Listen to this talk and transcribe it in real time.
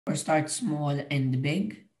or start small and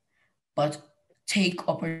big, but take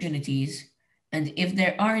opportunities. And if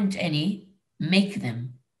there aren't any, make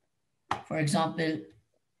them. For example,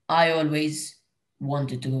 I always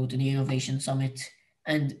wanted to go to the Innovation Summit,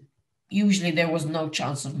 and usually there was no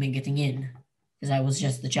chance of me getting in because I was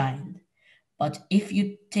just a child. But if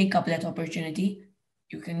you take up that opportunity,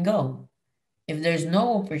 you can go. If there's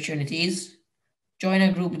no opportunities, join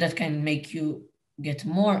a group that can make you get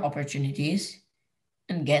more opportunities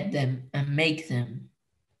and get them and make them.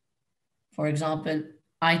 For example,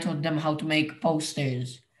 I taught them how to make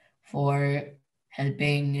posters for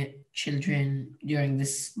helping children during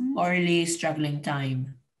this morally struggling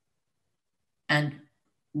time. And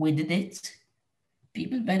we did it.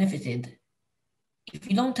 People benefited. If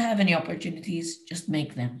you don't have any opportunities, just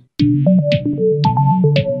make them.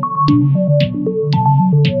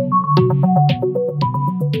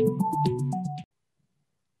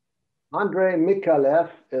 Andre Micallef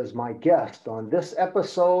is my guest on this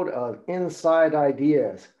episode of Inside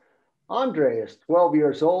Ideas. Andre is 12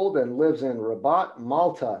 years old and lives in Rabat,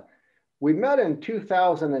 Malta. We met in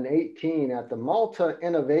 2018 at the Malta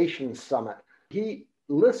Innovation Summit. He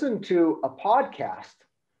listened to a podcast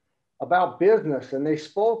about business and they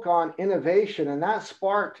spoke on innovation, and that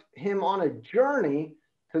sparked him on a journey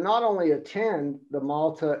to not only attend the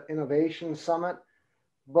Malta Innovation Summit,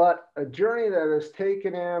 but a journey that has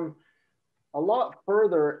taken him a lot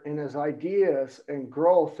further in his ideas and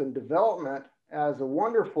growth and development as a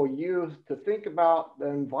wonderful youth, to think about the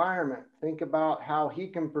environment, think about how he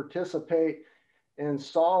can participate in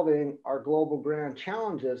solving our global grand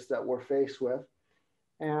challenges that we're faced with.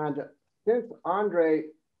 And since Andre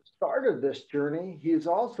started this journey, he's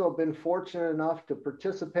also been fortunate enough to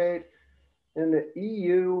participate in the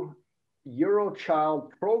EU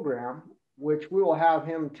Eurochild program, which we will have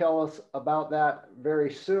him tell us about that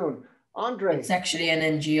very soon. Andre. It's actually an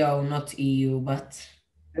NGO, not EU, but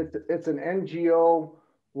it's an NGO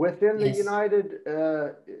within the yes. United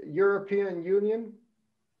European Union?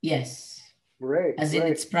 Yes. Great. As in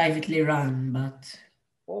it's privately run, but...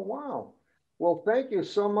 Oh, wow. Well, thank you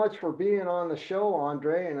so much for being on the show,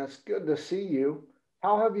 Andre, and it's good to see you.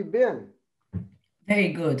 How have you been? Very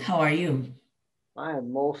good. How are you? I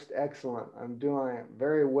am most excellent. I'm doing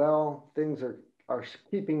very well. Things are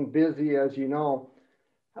keeping busy, as you know.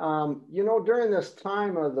 During this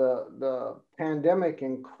time of the pandemic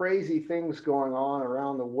and crazy things going on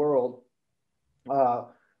around the world,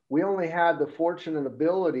 we only had the fortunate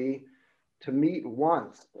ability to meet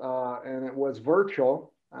once, and it was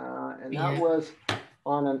virtual. And that was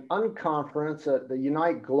on an unconference at the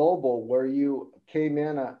Unite Global, where you came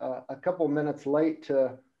in a couple minutes late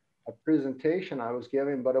to a presentation I was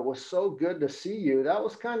giving, but it was so good to see you. That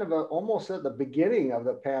was kind of almost at the beginning of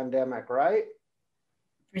the pandemic, right?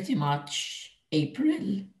 Pretty much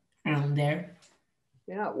April, around there.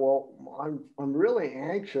 Yeah, well, I'm really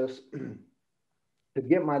anxious to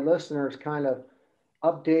get my listeners kind of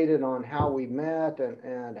updated on how we met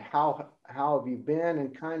and how have you been,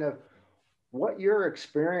 and kind of what your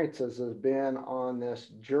experiences have been on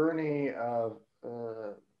this journey of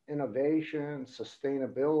innovation,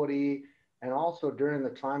 sustainability, and also during the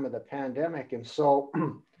time of the pandemic. And so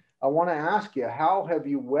I want to ask you, how have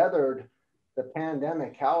you weathered the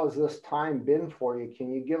pandemic? How has this time been for you?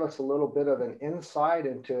 Can you give us a little bit of an insight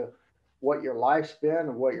into what your life's been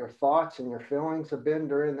and what your thoughts and your feelings have been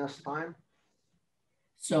during this time?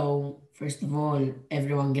 So, first of all,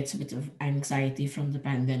 everyone gets a bit of anxiety from the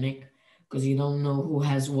pandemic because you don't know who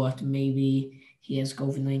has what. Maybe he has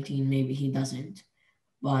COVID-19, maybe he doesn't.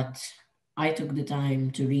 But I took the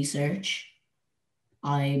time to research.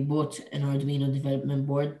 I bought an Arduino development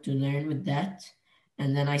board to learn with that.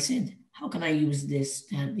 And then I said, how can I use this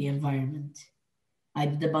to help the environment? I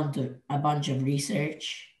did a bunch of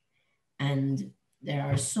research, and there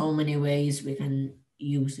are so many ways we can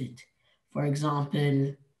use it. For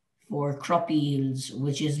example, for crop yields,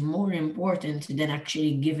 which is more important than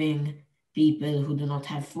actually giving people who do not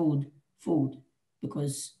have food,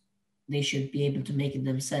 because they should be able to make it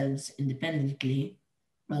themselves independently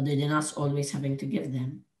rather than us always having to give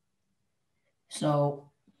them. So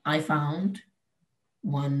I found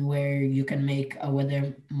one where you can make a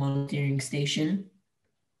weather monitoring station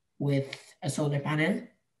with a solar panel.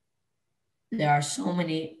 There are so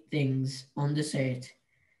many things on this earth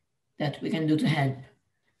that we can do to help.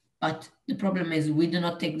 But the problem is we do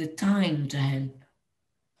not take the time to help.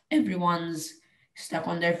 Everyone's stuck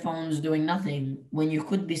on their phones doing nothing when you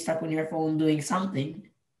could be stuck on your phone doing something.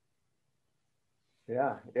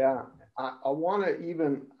 Yeah. I want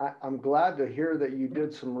to I'm glad to hear that you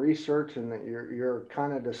did some research and that you're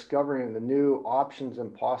kind of discovering the new options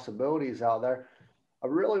and possibilities out there. I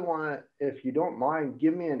really want to, if you don't mind,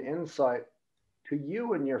 give me an insight to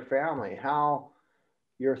you and your family, how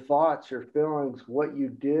your thoughts, your feelings, what you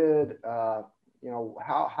did, how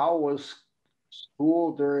was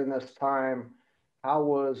school during this time? How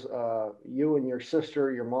was you and your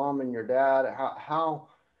sister, your mom and your dad? How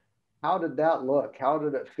did that look? How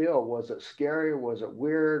did it feel? Was it scary? Was it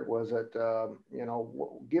weird? Was it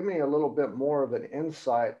give me a little bit more of an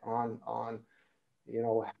insight on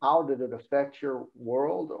how did it affect your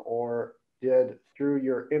world, or did through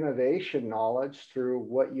your innovation knowledge, through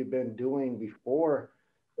what you've been doing before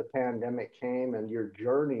the pandemic came and your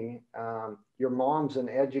journey, your mom's an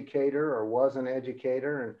educator or was an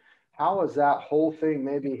educator, and how has that whole thing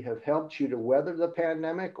maybe have helped you to weather the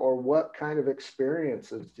pandemic, or what kind of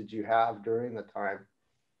experiences did you have during the time?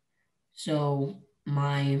 So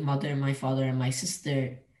my mother, my father, and my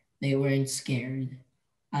sister, they weren't scared.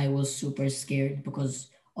 I was super scared because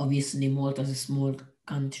obviously Malta is a small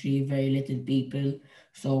country, very little people.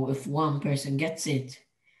 So if one person gets it,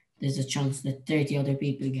 there's a chance that 30 other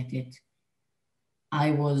people get it.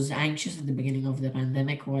 I was anxious at the beginning of the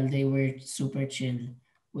pandemic while they were super chill,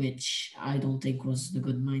 which I don't think was the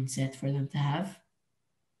good mindset for them to have,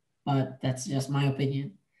 but that's just my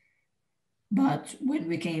opinion. But when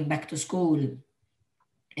we came back to school,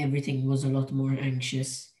 everything was a lot more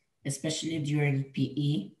anxious, especially during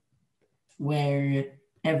PE, where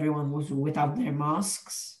everyone was without their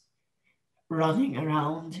masks, running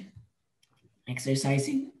around,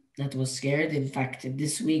 exercising. That was scared. In fact,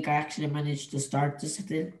 this week I actually managed to start to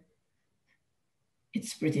settle.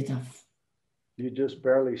 It's pretty tough. You just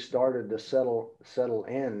barely started to settle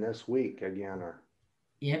in this week again, or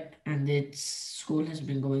Yep, and it's school has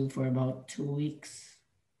been going for about 2 weeks.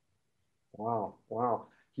 wow, wow.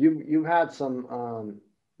 You've had some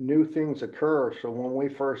new things occur. So when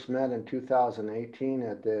we first met in 2018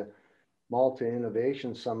 at the Malta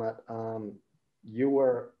Innovation Summit, you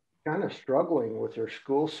were kind of struggling with your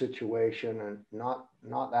school situation and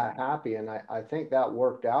not that happy. And I think that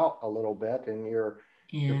worked out a little bit, and you're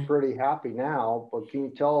Yeah. pretty happy now. But can you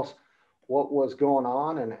tell us what was going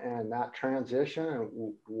on, and that transition,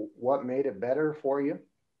 and what made it better for you?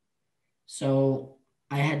 So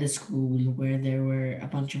I had a school where there were a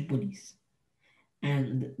bunch of bullies,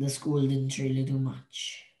 and the school didn't really do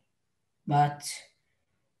much. But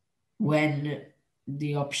when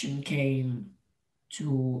the option came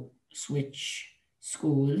to switch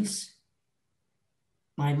schools,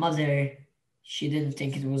 my mother, she didn't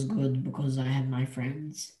think it was good because I had my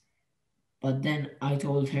friends. But then I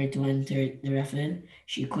told her to enter the raffle.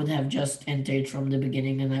 She could have just entered from the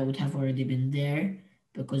beginning and I would have already been there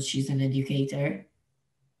because she's an educator,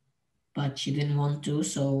 but she didn't want to,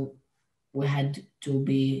 so we had to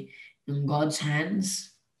be in God's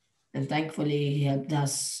hands. And thankfully, He helped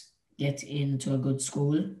us get into a good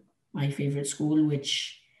school, my favorite school,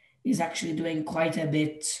 which is actually doing quite a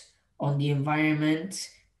bit on the environment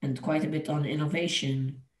and quite a bit on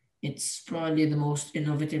innovation. It's probably the most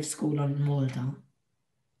innovative school on Malta.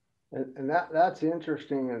 And that's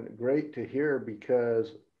interesting and great to hear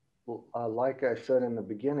because, like I said in the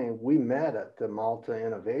beginning, we met at the Malta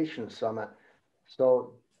Innovation Summit.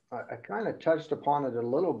 So I kind of touched upon it a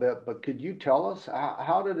little bit, but could you tell us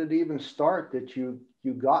how did it even start that you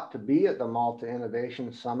got to be at the Malta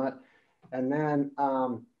Innovation Summit, and then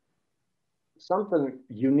something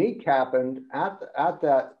unique happened at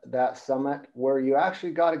that summit where you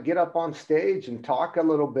actually got to get up on stage and talk a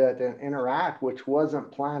little bit and interact, which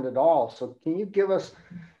wasn't planned at all. So can you give us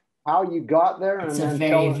how you got there, It's and a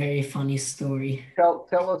then very, very funny story.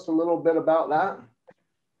 tell us a little bit about that?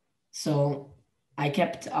 So I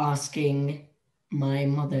kept asking my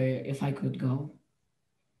mother if I could go.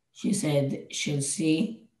 She said she'll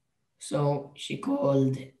see. So she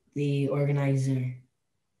called the organizer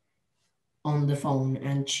on the phone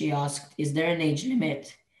and she asked, "Is there an age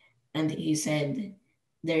limit?" And he said,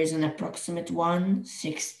 "There's an approximate one,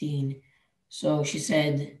 16." So she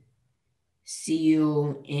said, "See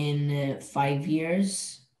you in 5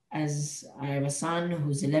 years, as I have a son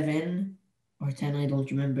who's 11 or 10, I don't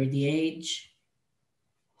remember the age,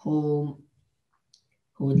 who,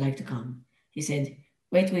 who would like to come." He said,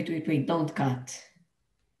 "Wait, wait, wait, wait, don't cut.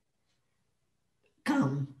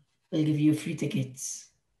 Come, we'll give you free tickets."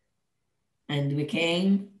 And we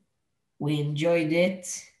came, we enjoyed it.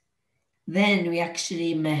 Then we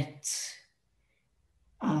actually met.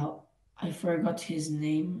 Uh, I forgot his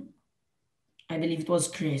name. I believe it was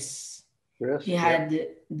Chris. He Chris, yep, had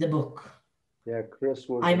the book. yeah, Chris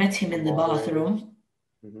was I met him a in the moderator. bathroom.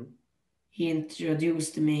 Hmm. He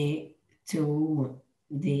introduced me to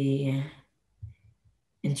the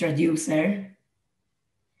introducer,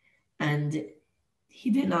 and He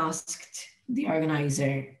then asked the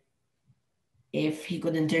organizer if he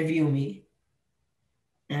could interview me.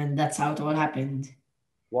 And that's how it all happened.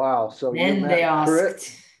 Wow. So Then they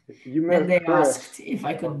asked, you then met they Chris. asked if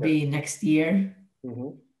I could Okay. be next year.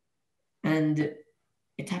 Mm-hmm. And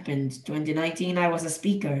it happened. 2019, I was a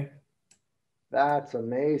speaker. That's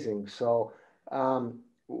amazing. So, um,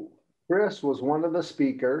 Chris was one of the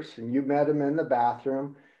speakers, and you met him in the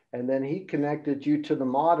bathroom, and then he connected you to the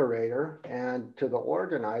moderator and to the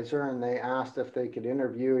organizer, and they asked if they could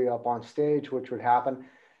interview you up on stage, which would happen.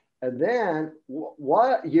 And then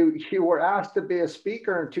what you were asked to be a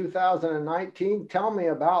speaker in 2019. Tell me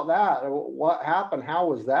about that. What happened? How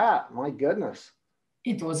was that? My goodness.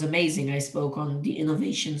 It was amazing. I spoke on the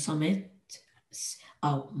Innovation Summit.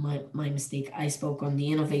 Oh, my mistake. I spoke on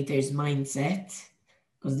the Innovators mindset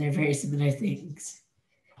because they're very similar things.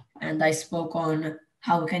 And I spoke on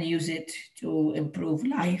how we can use it to improve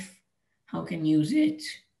life, how we can use it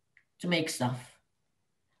to make stuff.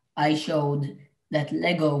 I showed that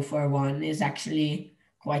Lego, for one, is actually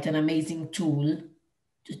quite an amazing tool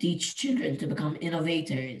to teach children to become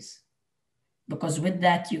innovators. Because with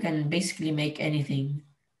that, you can basically make anything.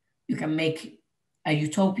 You can make a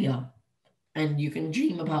utopia and you can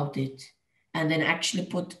dream about it and then actually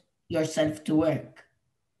put yourself to work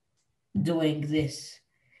doing this.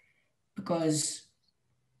 Because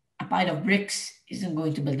a pile of bricks isn't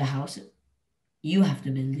going to build a house, you have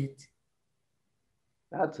to build it.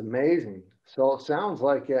 That's amazing. So it sounds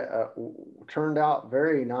like it turned out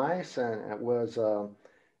very nice, and it was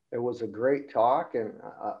a great talk, and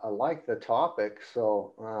I like the topic.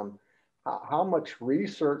 So, how much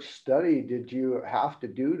research study did you have to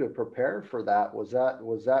do to prepare for that? Was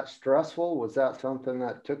that stressful? Was that something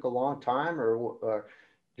that took a long time, or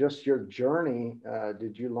just your journey?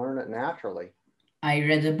 Did you learn it naturally? I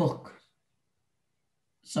read a book.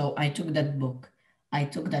 So I took that book, I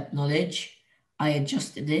took that knowledge, I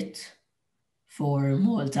adjusted it for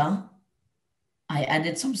Malta, I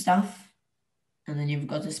added some stuff, and then you've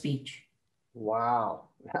got a speech. Wow,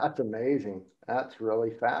 that's amazing. That's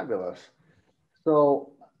really fabulous.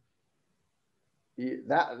 So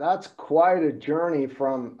that's quite a journey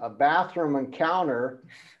from a bathroom encounter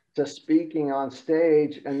to speaking on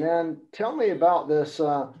stage. And then tell me about this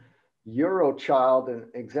Eurochild and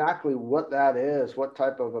exactly what that is, what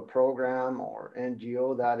type of a program or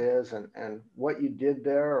NGO that is, and what you did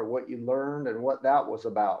there or what you learned and what that was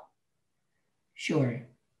about. Sure.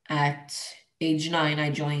 At age 9, I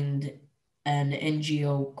joined an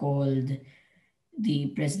NGO called the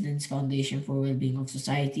President's Foundation for Wellbeing of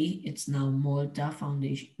Society. It's now Malta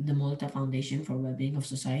Foundation, the Malta Foundation for Wellbeing of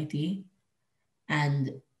Society.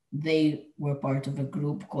 And they were part of a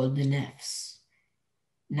group called the NEFs,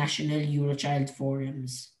 National Eurochild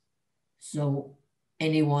Forums. So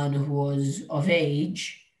anyone who was of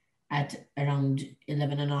age at around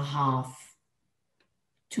 11 and a half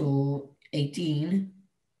to 18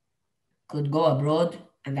 could go abroad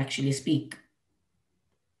and actually speak.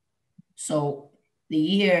 So the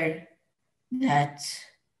year that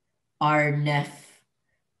our NEF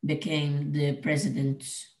became the president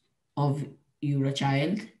of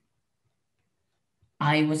Eurochild,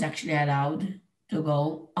 I was actually allowed to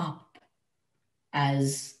go up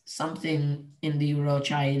as something in the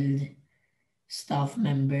Eurochild staff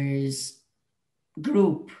members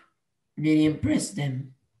group really impressed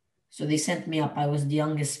them. So they sent me up. I was the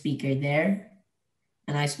youngest speaker there,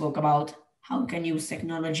 and I spoke about how can you use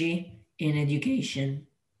technology in education.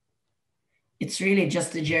 It's really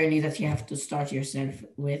just a journey that you have to start yourself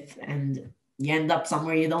with, and you end up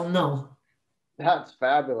somewhere you don't know. That's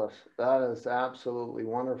fabulous. That is absolutely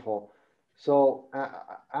wonderful. So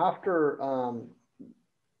after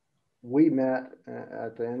we met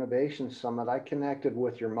at the Innovation Summit, I connected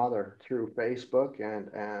with your mother through Facebook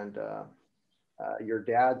and your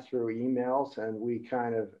dad through emails, and we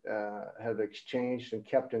kind of have exchanged and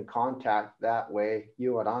kept in contact that way,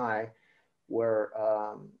 you and I, where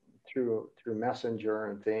through Messenger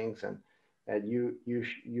and things, and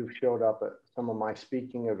you've showed up at some of my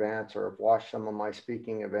speaking events or have watched some of my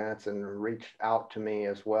speaking events and reached out to me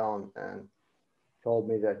as well and told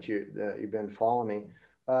me that you've been following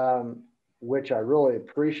me, which I really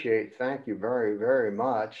appreciate. Thank you very, very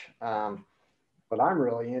much. But I'm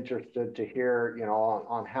really interested to hear,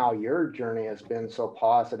 on how your journey has been so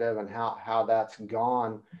positive and how that's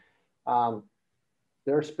gone. Um,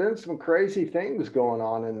 there's been some crazy things going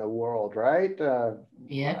on in the world, right?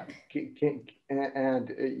 Yep.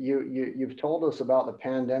 And you've told us about the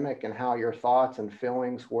pandemic and how your thoughts and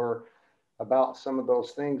feelings were about some of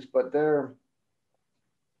those things, but there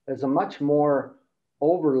is a much more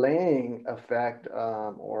overlaying effect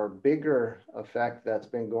or bigger effect that's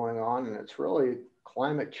been going on, and it's really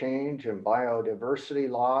climate change and biodiversity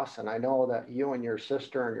loss. And I know that you and your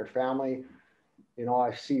sister and your family, you know,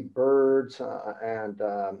 I see birds and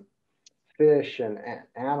fish and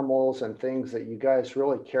animals and things that you guys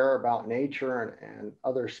really care about nature and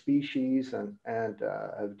other species and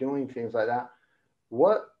of doing things like that.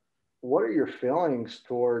 What what are your feelings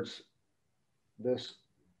towards this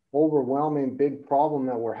overwhelming big problem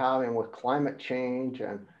that we're having with climate change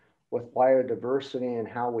and with biodiversity and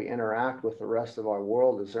how we interact with the rest of our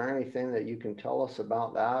world? Is there anything that you can tell us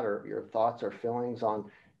about that, or your thoughts or feelings on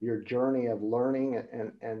your journey of learning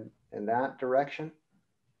and in that direction?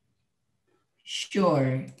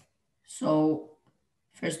 Sure. So,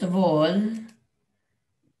 first of all,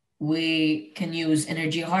 we can use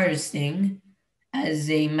energy harvesting as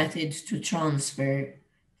a method to transfer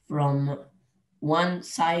from one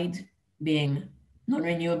side being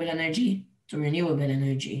non-renewable energy to renewable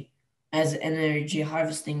energy, as energy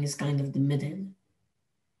harvesting is kind of the middle.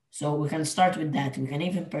 So we can start with that. We can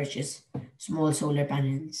even purchase small solar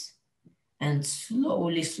panels and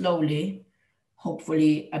slowly,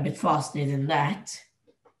 hopefully a bit faster than that,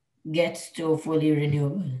 get to fully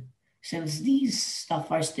renewable. Since these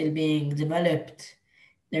stuff are still being developed,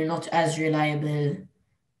 they're not as reliable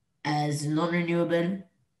as non-renewable,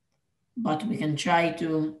 but we can try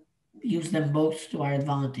to use them both to our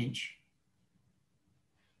advantage.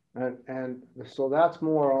 And so that's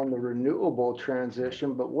more on the renewable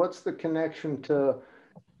transition, but what's the connection to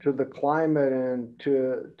the climate and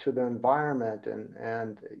to the environment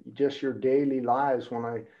and just your daily lives? When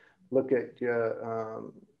I look at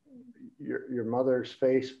your mother's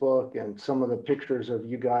Facebook and some of the pictures of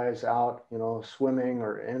you guys out, you know, swimming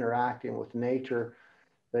or interacting with nature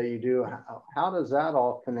that you do, how does that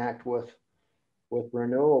all connect with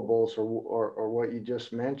renewables or what you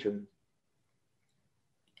just mentioned?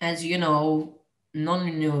 As you know,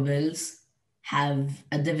 non-renewables have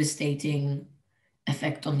a devastating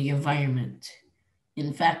effect on the environment.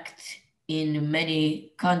 In fact, in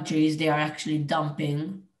many countries, they are actually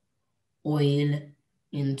dumping oil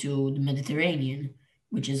into the Mediterranean,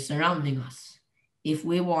 which is surrounding us. If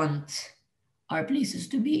we want our places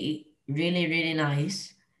to be really, really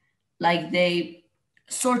nice, like they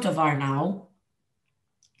sort of are now,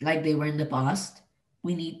 like they were in the past,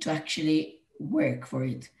 we need to actually work for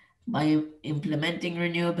it by implementing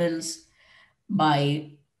renewables,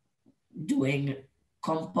 by doing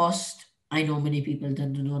compost. I know many people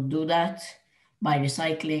that do not do that. By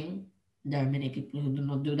recycling, there are many people who do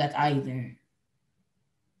not do that either.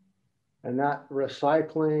 And that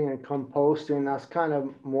recycling and composting, that's kind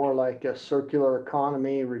of more like a circular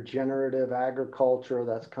economy, regenerative agriculture.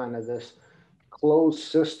 That's kind of this closed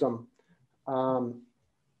system, um,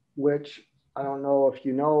 which I don't know if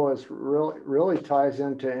you know is really ties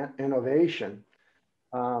into innovation.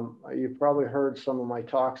 You've probably heard some of my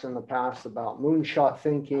talks in the past about moonshot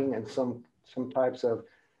thinking and some types of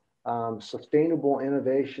sustainable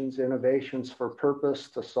innovations for purpose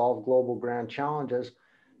to solve global grand challenges.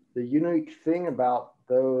 The unique thing about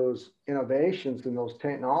those innovations and those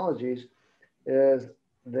technologies is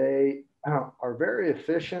they are very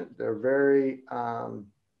efficient. They're very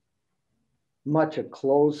much a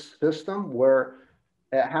closed system where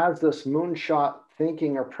it has this moonshot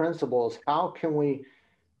thinking or principles. How can we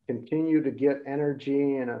continue to get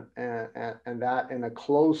energy and that in a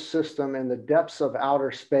closed system in the depths of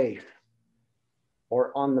outer space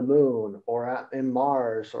or on the moon or in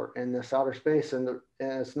Mars or in this outer space? And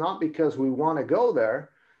it's not because we want to go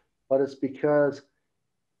there, but it's because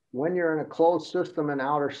when you're in a closed system in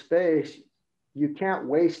outer space, you can't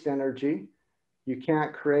waste energy. You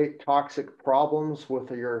can't create toxic problems with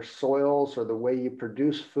your soils or the way you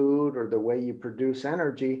produce food or the way you produce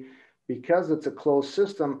energy because it's a closed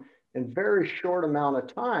system. In very short amount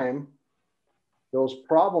of time, those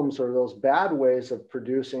problems or those bad ways of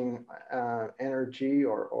producing energy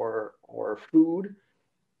or food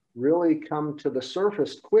really come to the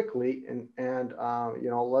surface quickly. And you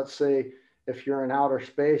know, let's say if you're in outer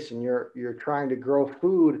space and you're trying to grow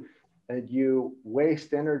food and you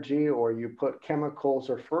waste energy or you put chemicals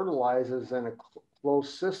or fertilizers in a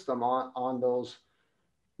closed system on those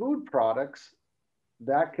food products,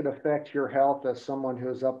 that could affect your health as someone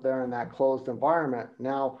who's up there in that closed environment.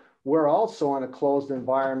 Now, we're also in a closed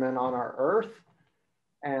environment on our Earth.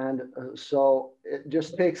 And so it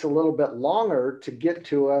just takes a little bit longer to get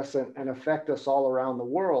to us and affect us all around the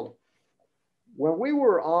world. When we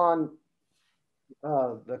were on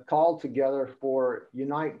the call together for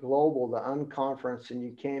Unite Global, the unconference, and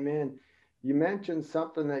you came in, You mentioned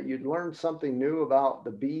something that you'd learned something new about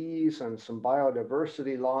the bees and some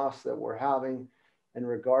biodiversity loss that we're having in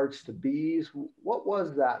regards to bees. What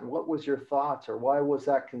was that, and what was your thoughts, or why was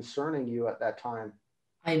that concerning you at that time?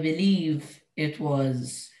 I believe it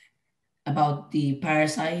was about the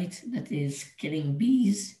parasite that is killing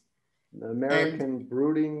bees, The and American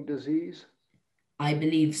brooding disease? I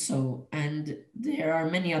believe so. And there are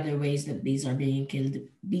many other ways that bees are being killed.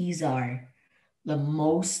 Bees are the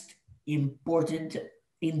most important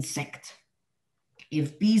insect.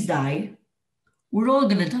 If bees die, we're all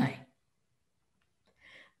gonna die.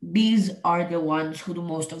 Bees are the ones who do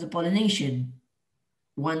most of the pollination.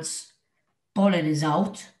 Once pollen is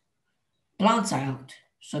out, plants are out.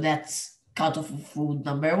 So that's cut off of food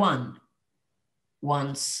number one.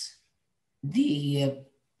 Once the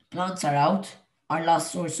plants are out, our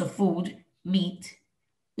last source of food, meat,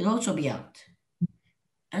 will also be out.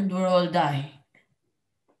 And we'll all die.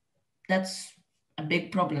 That's a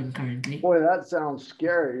big problem currently. Boy, that sounds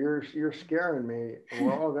scary. You're scaring me.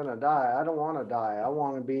 We're all gonna die. I don't want to die. I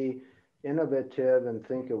want to be innovative and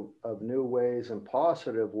think of new ways and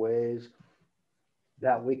positive ways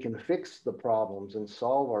that we can fix the problems and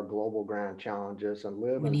solve our global grand challenges and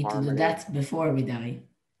live We in need to do harmony. that before we die,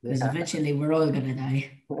 because Yeah, eventually we're all gonna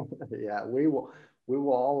die. yeah, we will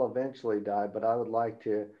all eventually die, but I would like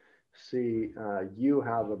to see you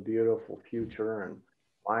have a beautiful future, and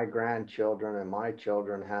my grandchildren and my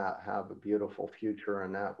children have a beautiful future,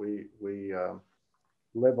 and that we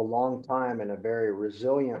live a long time in a very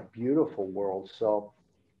resilient, beautiful world. So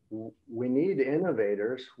we need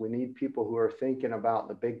innovators. We need people who are thinking about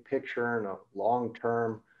the big picture and a long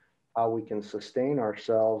term, how we can sustain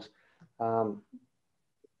ourselves. Um,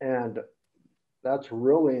 and that's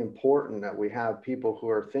really important that we have people who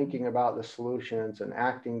are thinking about the solutions and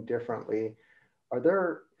acting differently. Are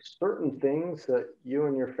there certain things that you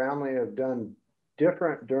and your family have done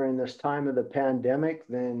different during this time of the pandemic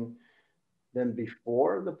than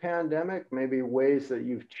before the pandemic? Maybe ways that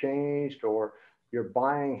you've changed or your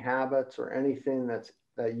buying habits or anything that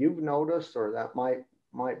you've noticed or that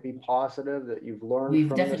might be positive that you've learned We've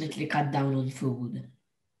from this. definitely cut down on food.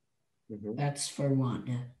 Mhm. That's for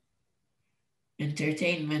one.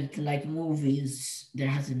 Entertainment like movies, there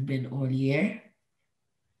hasn't been all year.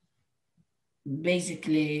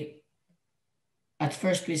 Basically, at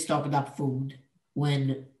first we stocked up food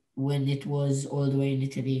when when it was all the way in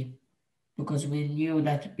Italy because we knew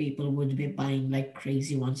that people would be buying like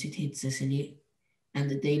crazy once it hit Sicily, and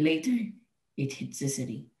the day later it hit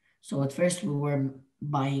Sicily. So at first we were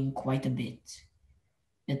buying quite a bit.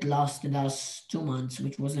 It lasted us 2 months,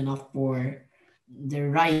 which was enough for the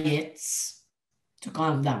riots to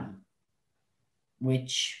calm down,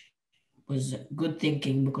 which was good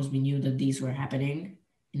thinking because we knew that these were happening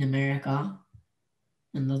in America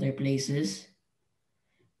and other places.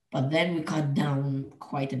 But then we cut down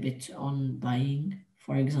quite a bit on buying.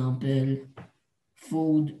 For example,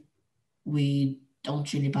 food, we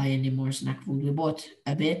don't really buy any more snack food. We bought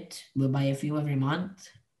a bit, we buy a few every month.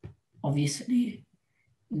 Obviously,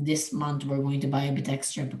 this month we're going to buy a bit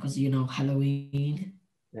extra because, Halloween.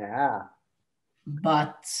 Yeah.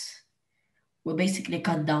 But we basically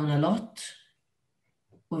cut down a lot.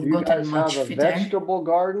 Do We've you gotten guys have much a fitter. vegetable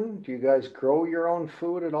garden? Do you guys grow your own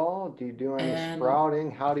food at all? Do you do any Um, sprouting?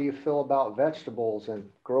 How do you feel about vegetables and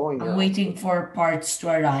growing I'm your own waiting food? for parts to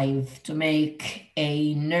arrive to make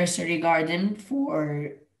a nursery garden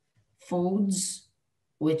for foods,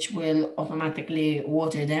 which will automatically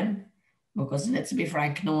water them. Because let's be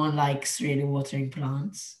frank, no one likes really watering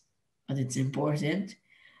plants, but it's important.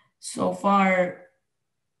 So far,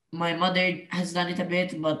 my mother has done it a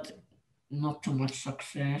bit, but not too much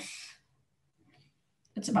success.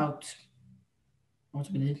 It's about what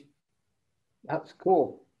we did. That's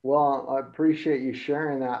cool. Well, I appreciate you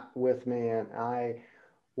sharing that with me, and I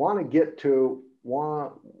want to get to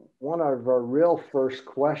one of our real first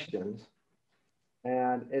questions,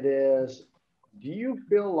 and it is, do you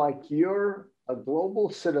feel like you're a global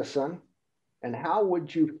citizen, and how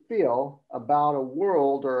would you feel about a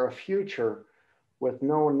world or a future with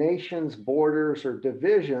no nations, borders, or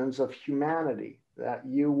divisions of humanity, that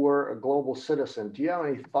you were a global citizen? Do you have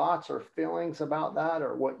any thoughts or feelings about that,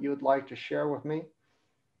 or what you'd like to share with me?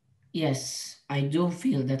 Yes, I do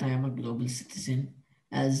feel that I am a global citizen,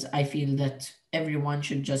 as I feel that everyone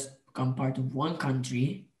should just become part of one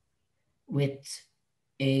country with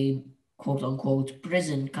a quote unquote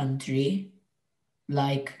prison country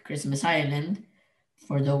like Christmas Island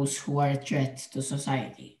for those who are a threat to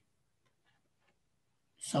society.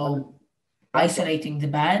 So, That's a, isolating the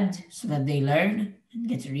bad so that they learn and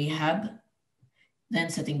get rehab, then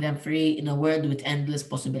setting them free in a world with endless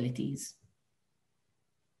possibilities.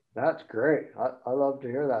 That's great. I love to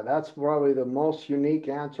hear that. That's probably the most unique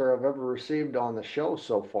answer I've ever received on the show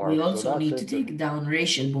so We far. So also that's need to interesting. take down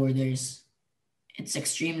racial borders. It's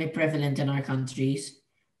extremely prevalent in our countries.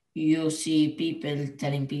 You see people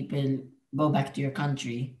telling people, go back to your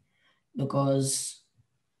country because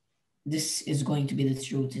this is going to be the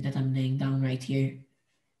truth that I'm laying down right here.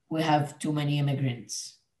 We have too many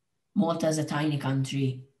immigrants. Malta is a tiny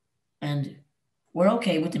country, and we're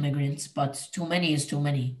okay with immigrants, but too many is too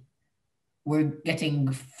many. We're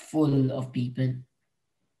getting full of people.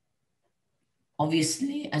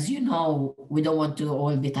 Obviously, as you know, we don't want to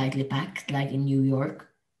all be tightly packed like in New York.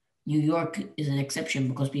 New York is an exception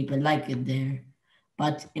because people like it there.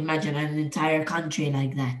 But imagine an entire country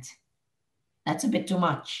like that. That's a bit too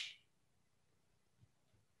much.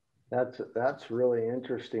 That's really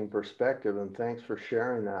interesting perspective, and thanks for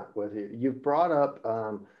sharing that with you. You've brought up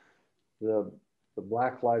the the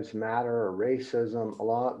Black Lives Matter or racism a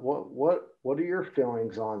lot. What are your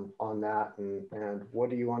feelings on that, and what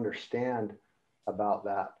do you understand about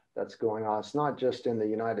that that's going on? It's not just in the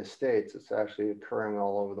United States; it's actually occurring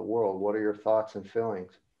all over the world. What are your thoughts and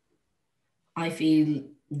feelings? I feel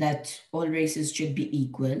that all races should be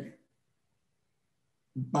equal,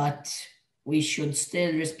 but we should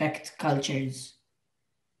still respect cultures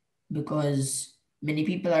because many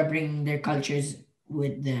people are bringing their cultures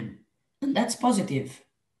with them. And that's positive,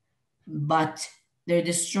 but they're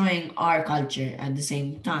destroying our culture at the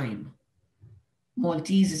same time.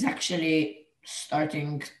 Maltese is actually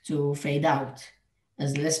starting to fade out.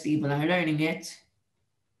 As less people are learning it,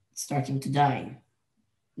 it's starting to die.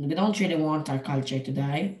 We don't really want our culture to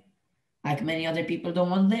die, like many other people don't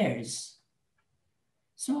want theirs.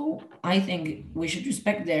 So I think we should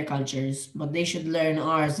respect their cultures, but they should learn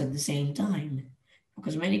ours at the same time.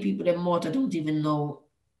 Because many people in Malta don't even know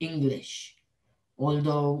English.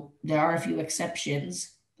 Although there are a few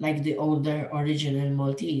exceptions, like the older original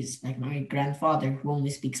Maltese, like my grandfather who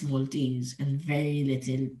only speaks Maltese and very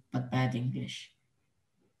little but bad English.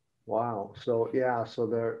 Wow. So yeah, so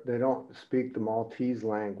they don't speak the Maltese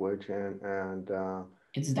language, and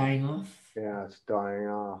It's dying off. yeah, it's dying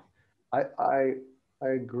off. I I I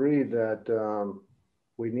agree that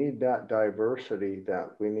we need that diversity,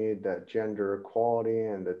 that we need that gender equality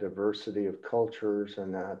and the diversity of cultures,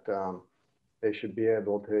 and that they should be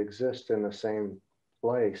able to exist in the same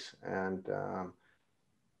place, and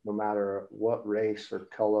no matter what race or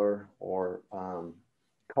color or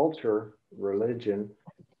culture, religion,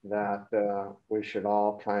 that we should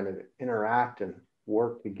all kind of interact and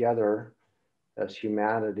work together as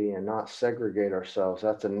humanity and not segregate ourselves.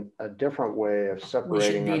 That's a different way of We should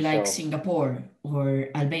separating be like ourselves. Singapore or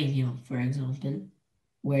Albania, for example,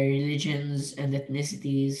 where religions and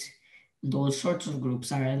ethnicities and all sorts of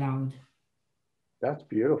groups are allowed. That's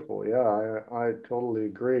beautiful. Yeah, I totally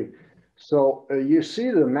agree. So you see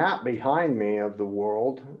the map behind me of the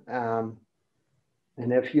world.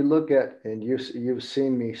 And if you look at, and you've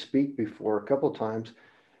seen me speak before a couple times,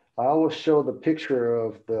 I always show the picture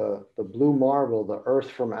of the blue marble, the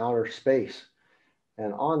Earth from outer space.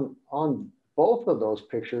 And on both of those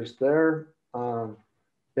pictures, they're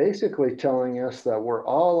basically telling us that we're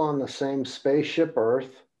all on the same spaceship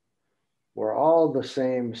Earth. We're all the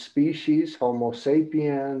same species, Homo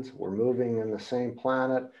sapiens. We're moving in the same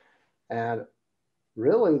planet. And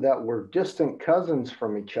really, that we're distant cousins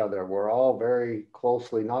from each other. We're all very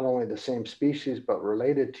closely, not only the same species, but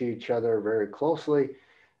related to each other very closely.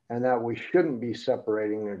 And that we shouldn't be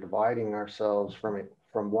separating or dividing ourselves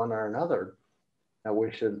from one or another. That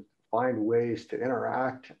we should find ways to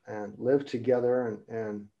interact and live together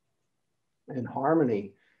and in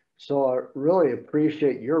harmony. So I really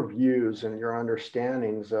appreciate your views and your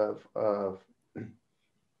understandings of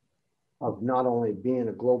not only being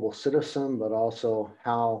a global citizen, but also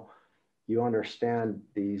how you understand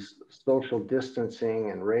these social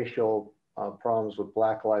distancing and racial problems with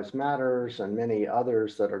Black Lives Matters and many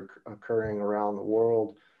others that are occurring around the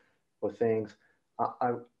world with things.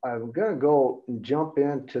 I, I'm going to go and jump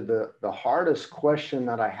into the hardest question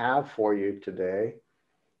that I have for you today.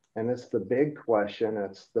 And it's the big question.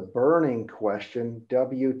 It's the burning question,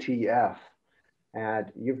 WTF.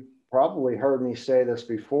 And you've probably heard me say this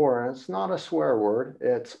before, and it's not a swear word.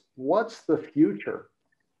 It's what's the future?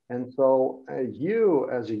 And so, you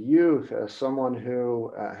as a youth, as someone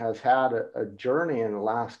who has had a journey in the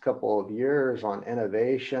last couple of years on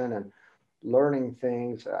innovation and learning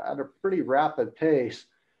things at a pretty rapid pace,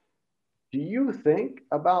 do you think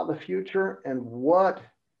about the future, and what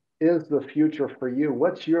is the future for you?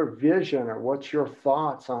 What's your vision, or what's your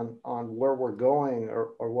thoughts on where we're going,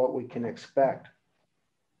 or what we can expect?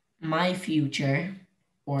 My future,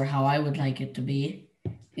 or how I would like it to be,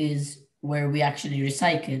 is where we actually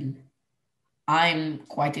recycle. I'm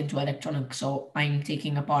quite into electronics, so I'm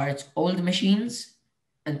taking apart old machines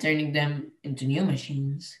and turning them into new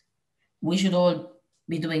machines. We should all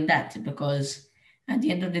be doing that because at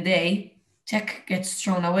the end of the day, tech gets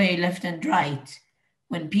thrown away left and right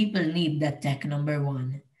when people need that tech, number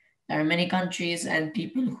one. There are many countries and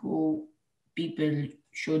people who people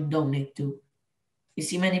should donate to. You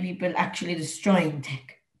see many people actually destroying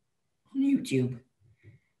tech on YouTube,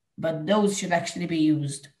 but those should actually be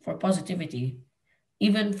used for positivity,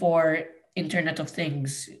 even for Internet of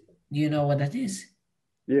Things. Do you know what that is?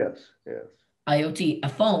 Yes, yes. IoT. A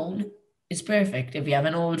phone is perfect. If you have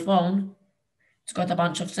an old phone, it's got a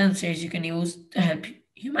bunch of sensors you can use to help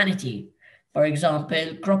humanity. For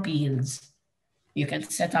example, crop yields. You can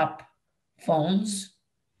set up phones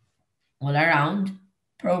all around,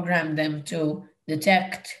 program them to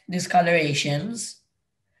detect discolorations,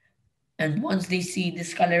 and once they see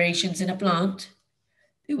discolorations in a plant,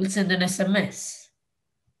 they will send an SMS.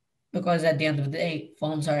 Because at the end of the day,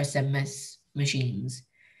 phones are SMS machines.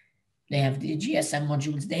 They have the GSM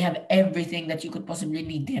modules, they have everything that you could possibly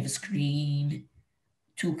need. They have a screen,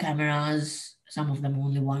 two cameras, some of them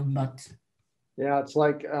only one, but Yeah, it's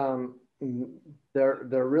like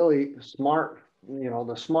they're really smart.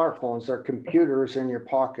 The smartphones, they're computers in your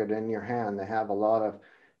pocket, in your hand. They have a lot of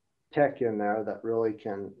tech in there that really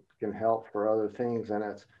can help for other things. And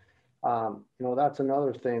it's that's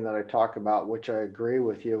another thing that I talk about, which I agree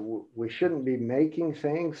with you. We shouldn't be making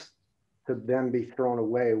things to then be thrown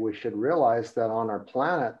away. We should realize that on our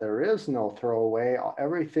planet there is no throwaway.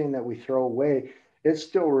 Everything that we throw away, it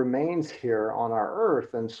still remains here on our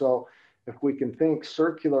earth. And so if we can think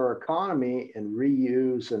circular economy and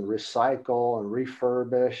reuse and recycle and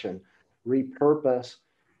refurbish and repurpose,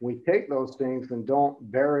 we take those things and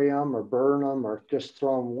don't bury them or burn them or just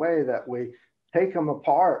throw them away, that we take them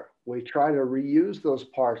apart. We try to reuse those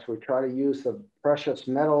parts. We try to use the precious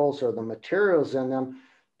metals or the materials in them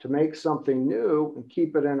to make something new and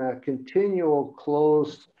keep it in a continual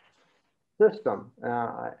closed system.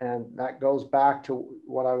 And that goes back to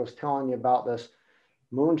what I was telling you about this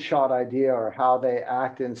moonshot idea, or how they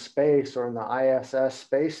act in space or in the ISS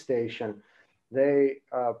space station. They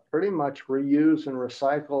pretty much reuse and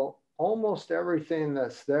recycle almost everything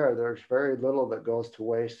that's there. There's very little that goes to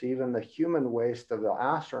waste. Even the human waste of the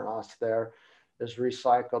astronauts there is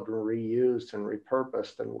recycled and reused and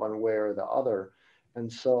repurposed in one way or the other.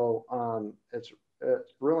 And so it's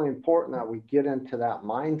really important that we get into that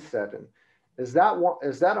mindset. And is that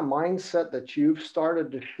a mindset that you've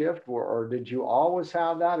started to shift, or did you always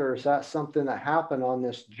have that, or is that something that happened on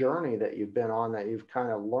this journey that you've been on, that you've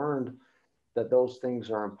kind of learned that those things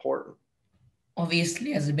are important?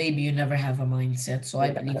 obviously as a baby you never have a mindset. So I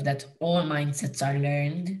Yeah. believe that all mindsets are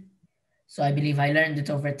learned. So I believe I learned it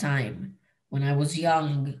over time. When I was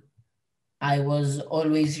young, I was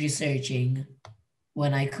always researching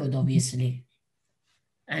when I could, obviously.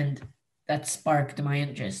 And that sparked my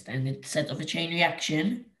interest and it set off a chain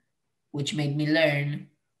reaction, which made me learn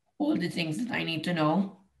all the things that I need to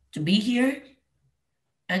know to be here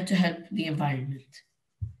and to help the environment.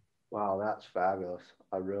 Wow, that's fabulous.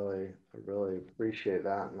 I really appreciate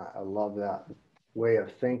that, and I love that way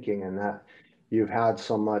of thinking, and that you've had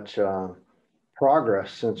so much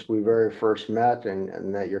progress since we very first met,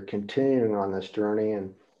 and that you're continuing on this journey.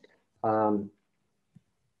 And um,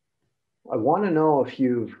 I want to know if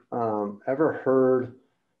you've ever heard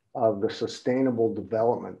of the Sustainable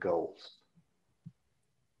Development Goals,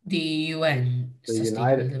 The UN the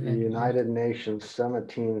Sustainable Development. United Nations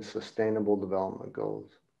 17 Sustainable Development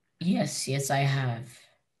Goals. Yes, yes, I have.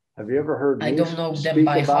 Have you ever heard I me don't know them speak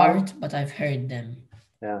by about them? heart, but I've heard them.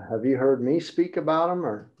 Yeah. Have you heard me speak about them,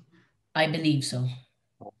 or? I believe so.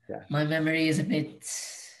 Yeah. My memory is a bit.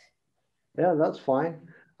 Yeah, that's fine.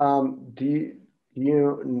 Do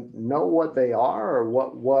you know what they are, or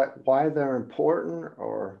why they're important,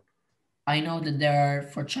 or? I know that there are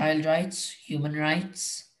for child rights, human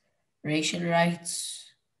rights, racial rights,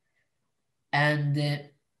 and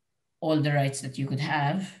all the rights that you could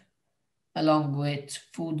have, along with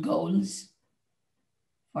food goals.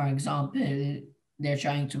 For example, they're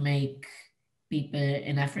trying to make people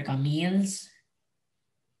in Africa meals.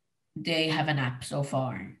 They have an app so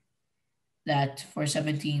far that for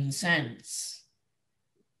 17 cents,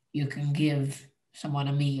 you can give someone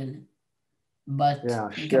a meal. But Yeah,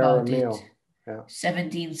 think share a about it, meal. Yeah.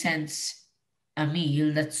 17 cents a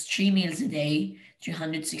meal, that's 3 meals a day,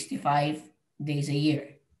 365 days a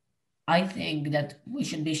year. I think that we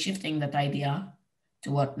should be shifting that idea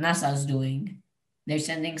to what NASA is doing. They're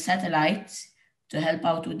sending satellites to help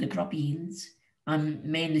out with the crop yields. I'm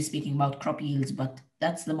mainly speaking about crop yields, but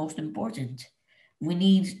That's the most important. We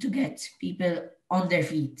need to get people on their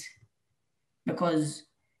feet because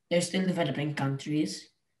they're still developing countries.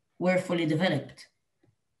 We're fully developed.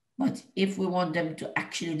 But if we want them to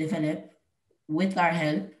actually develop with our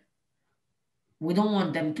help, we don't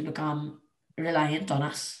want them to become reliant on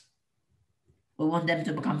us. We want them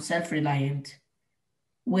to become self reliant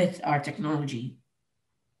with our technology.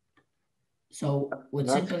 So, with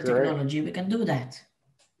That's simple great. technology, we can do that.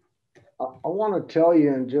 I want to tell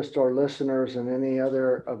you, and just our listeners and any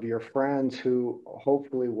other of your friends who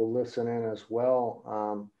hopefully will listen in as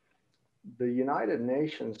well, the United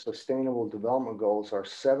Nations Sustainable Development Goals are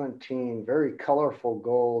 17 very colorful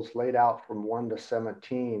goals laid out from 1 to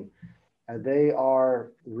 17. And they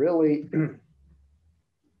are really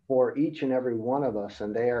for each and every one of us.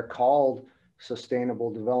 And they are called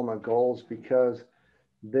Sustainable Development Goals because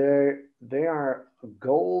they are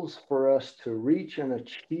goals for us to reach and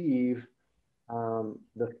achieve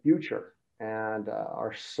the future and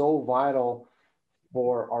are so vital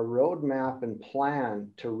for our roadmap and plan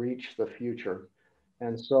to reach the future.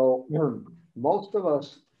 And so most of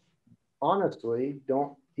us, honestly,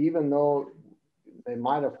 don't, even though they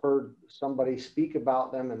might have heard somebody speak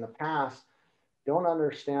about them in the past, don't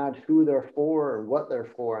understand who they're for and what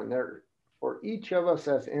they're for. And they're for each of us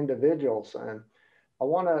as individuals. And I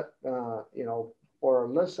want to, for our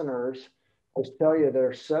listeners, just tell you there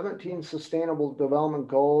are 17 sustainable development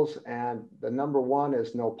goals, and the number 1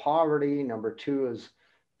 is no poverty. Number 2 is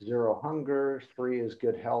zero hunger. 3 is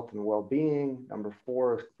good health and well-being. Number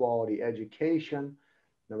 4 is quality education.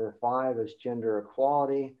 Number 5 is gender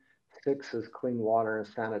equality. 6 is clean water and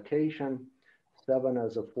sanitation. 7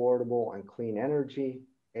 is affordable and clean energy.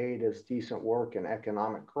 8 is decent work and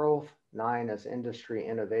economic growth. 9 is industry,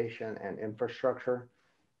 innovation, and infrastructure.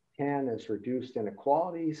 10 is reduced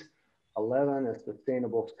inequalities. 11 is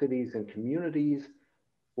sustainable cities and communities.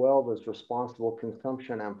 12 is responsible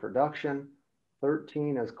consumption and production.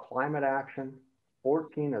 13 is climate action.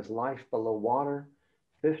 14 is life below water.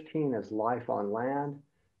 15 is life on land.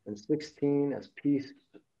 And 16 is peace,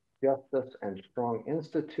 justice, and strong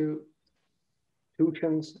institutions.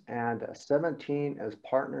 And 17 is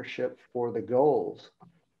partnership for the goals.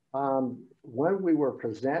 When we were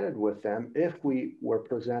presented with them, if we were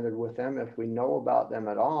presented with them, if we know about them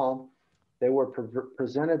at all, they were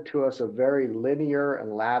presented to us a very linear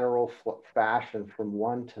and lateral fashion from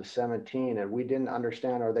 1 to 17. And we didn't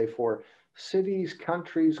understand, are they for cities,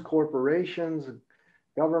 countries, corporations,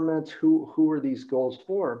 governments? Who are these goals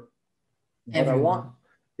for? But Everyone.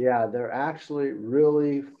 they're actually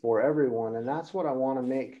really for everyone. And that's what I want to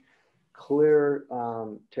make clear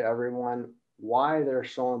to everyone, why they're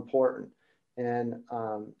so important. And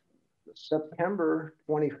September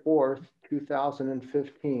 24th,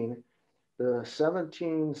 2015, the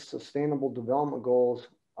 17 Sustainable Development Goals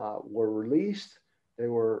were released. They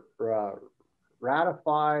were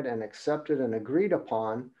ratified and accepted and agreed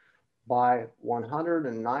upon by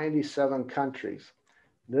 197 countries.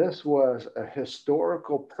 This was a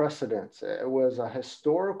historical precedence. It was a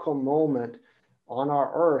historical moment on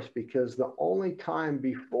our earth because the only time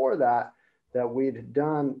before that we'd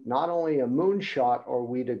done not only a moonshot or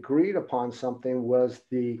we'd agreed upon something was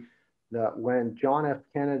when John F.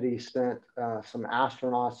 Kennedy sent some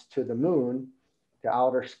astronauts to the moon, to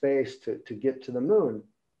outer space to get to the moon.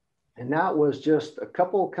 And that was just a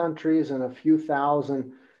couple of countries and a few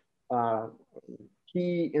thousand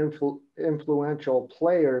key influential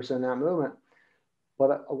players in that movement.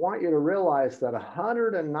 But I want you to realize that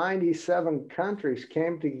 197 countries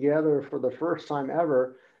came together for the first time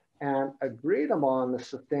ever and agreed upon the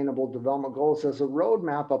Sustainable Development Goals as a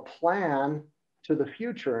roadmap, a plan to the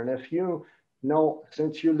future. And if you know,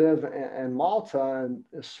 since you live in Malta and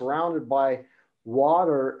is surrounded by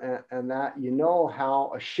water and that, you know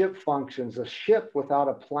how a ship functions. A ship without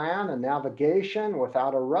a plan, a navigation,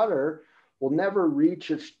 without a rudder will never reach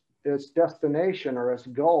its destination or its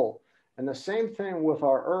goal. And the same thing with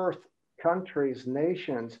our earth, countries,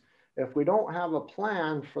 nations. If we don't have a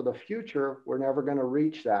plan for the future, we're never going to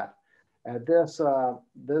reach that. And this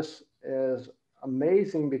is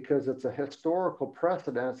amazing because it's a historical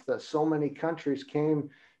precedence that so many countries came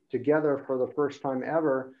together for the first time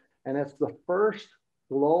ever. And it's the first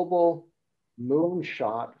global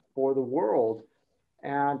moonshot for the world.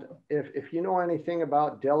 And if you know anything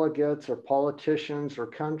about delegates or politicians or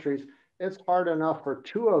countries, it's hard enough for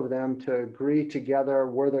 2 of them to agree together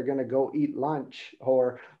where they're going to go eat lunch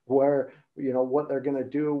or where, what they're going to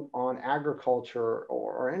do on agriculture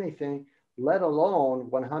or anything, let alone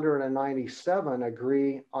 197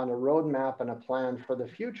 agree on a roadmap and a plan for the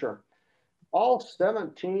future. All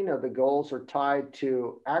 17 of the goals are tied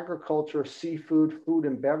to agriculture, seafood, food,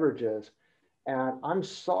 and beverages. And I'm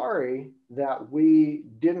sorry that we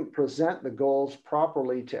didn't present the goals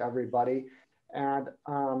properly to everybody. And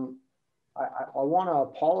I want to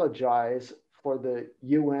apologize for the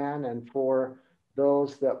UN and for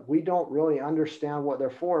those that we don't really understand what they're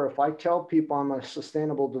for. If I tell people I'm a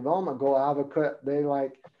sustainable development goal advocate, they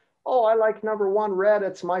like, oh, I like number one, red.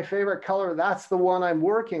 It's my favorite color. That's the one I'm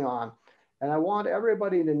working on. And I want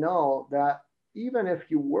everybody to know that even if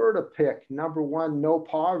you were to pick number one, no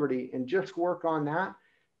poverty, and just work on that,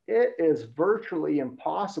 it is virtually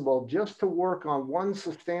impossible just to work on one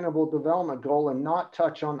sustainable development goal and not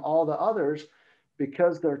touch on all the others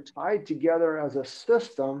because they're tied together as a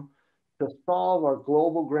system to solve our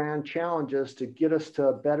global grand challenges to get us to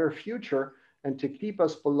a better future and to keep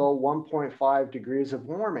us below 1.5 degrees of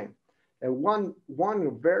warming. And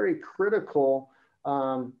one very critical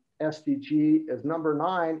SDG is number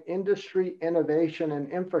 9, industry, innovation,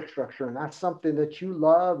 and infrastructure. And that's something that you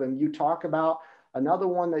love and you talk about. Another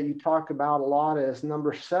one that you talk about a lot is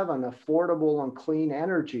number 7, affordable and clean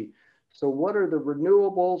energy. So what are the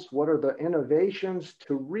renewables? What are the innovations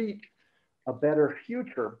to reach a better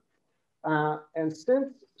future? And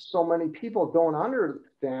since so many people don't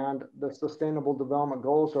understand the sustainable development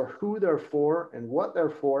goals or who they're for and what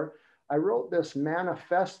they're for, I wrote this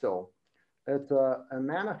manifesto. It's a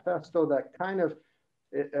manifesto that kind of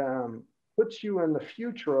puts you in the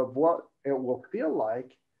future of what it will feel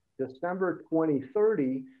like December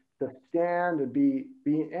 2030 to stand and be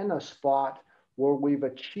in a spot where we've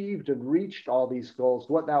achieved and reached all these goals,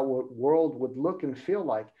 what that world would look and feel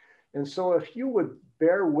like. And so if you would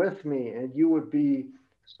bear with me and you would be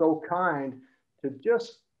so kind to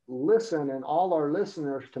just listen, and all our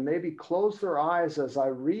listeners to maybe close their eyes as I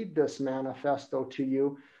read this manifesto to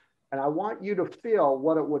you. And I want you to feel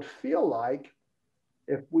what it would feel like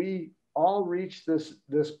if we all reach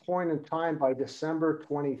this point in time by December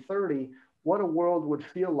 2030, what a world would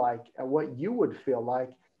feel like and what you would feel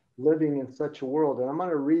like living in such a world. And I'm going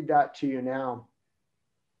to read that to you now.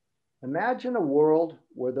 Imagine a world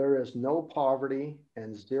where there is no poverty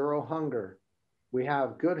and zero hunger. We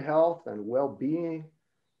have good health and well-being,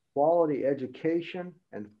 quality education,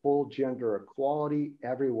 and full gender equality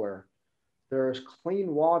everywhere. There is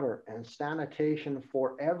clean water and sanitation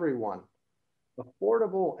for everyone.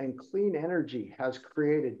 Affordable and clean energy has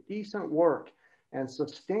created decent work and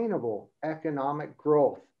sustainable economic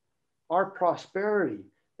growth. Our prosperity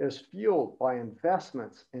is fueled by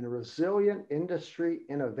investments in resilient industry,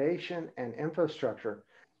 innovation, and infrastructure,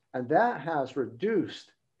 and that has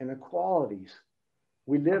reduced inequalities.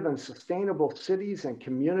 We live in sustainable cities and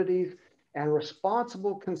communities, and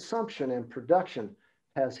responsible consumption and production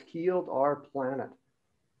has healed our planet.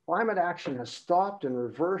 Climate action has stopped and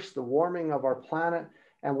reversed the warming of our planet,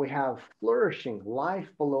 and we have flourishing life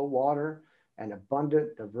below water and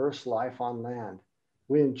abundant, diverse life on land.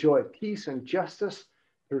 We enjoy peace and justice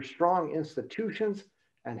through strong institutions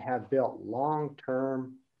and have built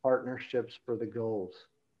long-term partnerships for the goals.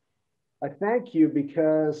 I thank you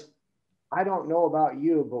because I don't know about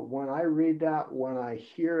you, but when I read that, when I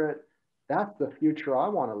hear it, that's the future I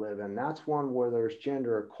want to live in. That's one where there's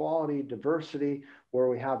gender equality, diversity, where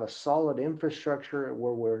we have a solid infrastructure,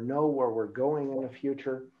 where we know where we're going in the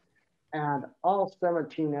future. And all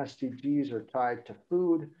 17 SDGs are tied to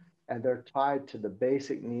food, and they're tied to the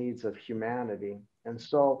basic needs of humanity. And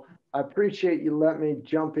so I appreciate you letting me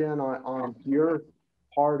jump in on your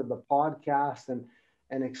part of the podcast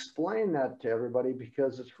and explain that to everybody,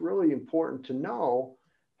 because it's really important to know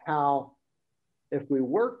how, if we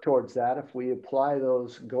work towards that, if we apply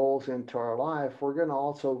those goals into our life, we're going to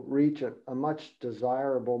also reach a much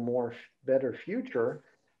desirable, better future.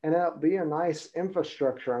 And it'll be a nice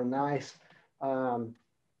infrastructure, a nice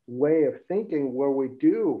way of thinking where we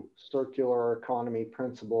do circular economy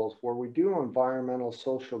principles, where we do environmental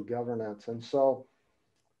social governance. And so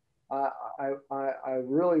I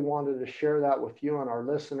really wanted to share that with you and our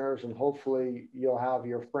listeners, and hopefully you'll have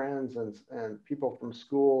your friends and people from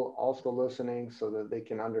school also listening so that they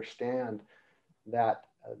can understand that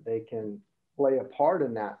they can play a part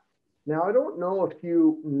in that. Now, I don't know if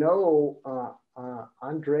you know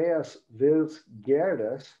Andreas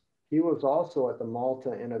Vizgerdis. He was also at the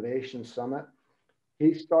Malta Innovation Summit.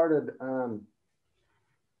 He started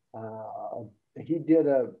he did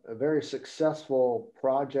a very successful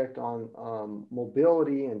project on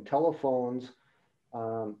mobility and telephones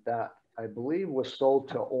that I believe was sold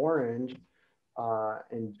to Orange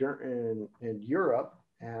in Europe,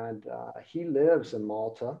 and he lives in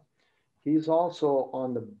Malta. He's also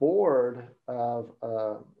on the board of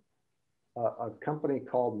a company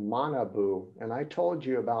called Manabu. And I told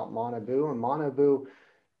you about Manabu, and Manabu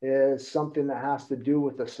is something that has to do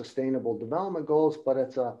with the Sustainable Development Goals, but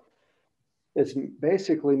it's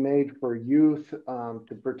basically made for youth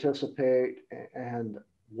to participate and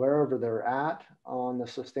wherever they're at on the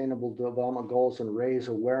Sustainable Development Goals and raise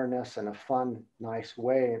awareness in a fun, nice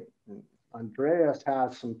way. Andreas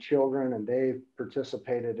has some children and they've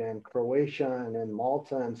participated in Croatia and in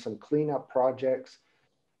Malta and some cleanup projects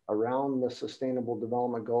around the Sustainable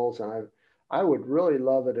Development Goals. And I would really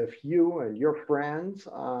love it if you and your friends,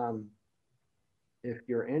 if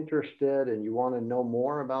you're interested and you want to know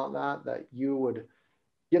more about that, that you would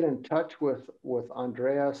get in touch with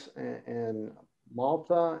Andreas in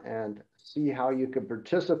Malta and see how you could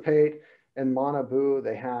participate in Manabu.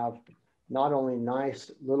 They have not only nice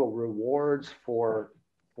little rewards for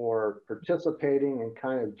participating and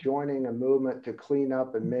kind of joining a movement to clean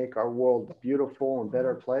up and make our world beautiful and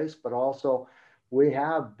better place, but also we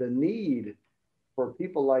have the need for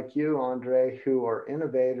people like you, Andre, who are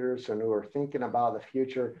innovators and who are thinking about the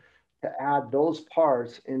future, to add those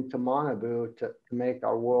parts into Manabu to make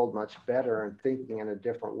our world much better and thinking in a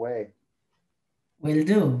different way. Will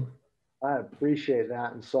do. I appreciate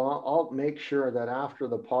that. And so I'll make sure that after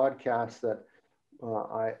the podcast that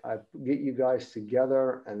I get you guys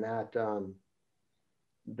together and that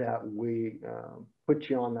we put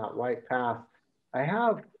you on that right path. I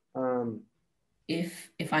have, um,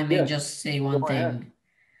 If I may yes, just say go one ahead. thing,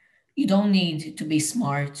 you don't need to be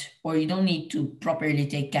smart or you don't need to properly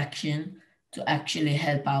take action to actually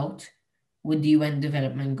help out with the UN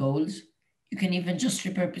development goals. You can even just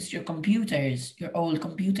repurpose your computers, your old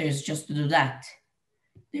computers, just to do that.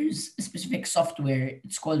 There's a specific software,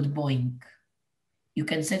 it's called Boink. You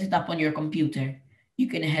can set it up on your computer. You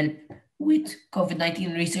can help with COVID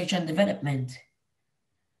 19 research and development.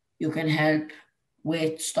 You can help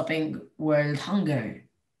with stopping world hunger.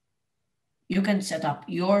 You can set up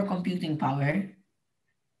your computing power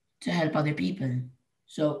to help other people.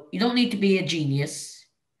 So you don't need to be a genius.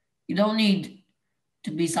 You don't need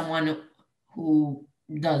to be someone who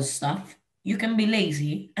does stuff. You can be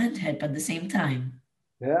lazy and help at the same time.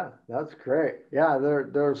 Yeah, that's great. Yeah,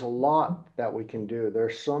 there's a lot that we can do.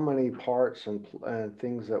 There's so many parts and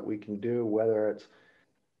things that we can do, whether it's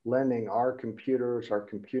lending our computers, our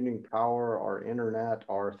computing power, our internet,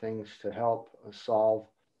 our things to help solve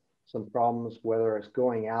some problems, whether it's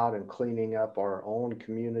going out and cleaning up our own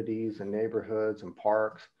communities and neighborhoods and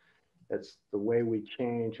parks. It's the way we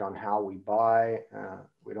change on how we buy.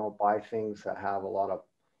 We don't buy things that have a lot of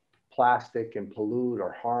plastic and pollute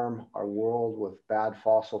or harm our world with bad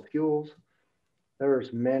fossil fuels.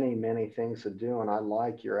 There's many, many things to do, and I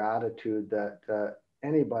like your attitude that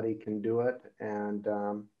anybody can do it. And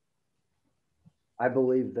I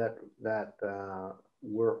believe that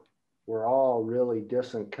we're all really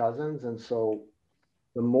distant cousins, and so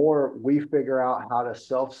the more we figure out how to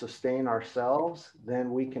self-sustain ourselves,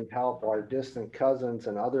 then we can help our distant cousins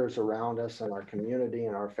and others around us and our community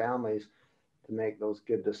and our families to make those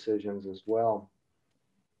good decisions as well.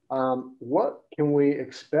 What can we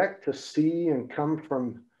expect to see and come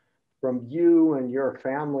from you and your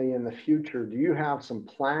family in the future? Do you have some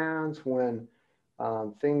plans when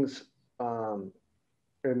things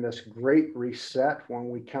in this great reset, when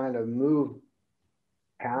we kind of move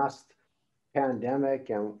past pandemic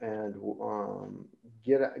and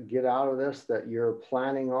get out of this, that you're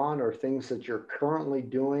planning on, or things that you're currently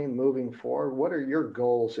doing moving forward? What are your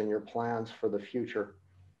goals and your plans for the future?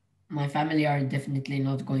 My family are definitely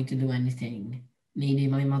not going to do anything. Maybe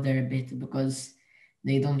my mother a bit because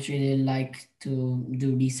they don't really like to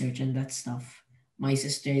do research and that stuff. My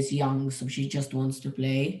sister is young, so she just wants to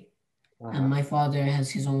play. And Uh-huh. my father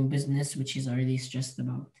has his own business, which he's already stressed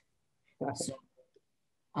about. So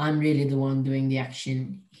I'm really the one doing the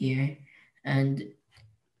action here. And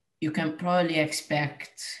you can probably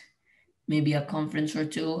expect maybe a conference or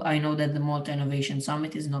two. I know that the Malta Innovation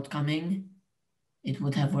Summit is not coming. It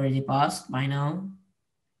would have already passed by now.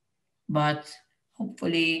 But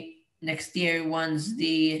hopefully next year, once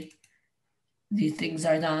the things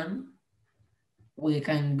are done, we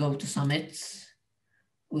can go to summits.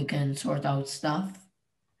 We can sort out stuff.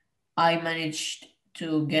 I managed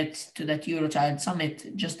to get to that Eurochild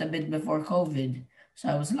summit just a bit before COVID, so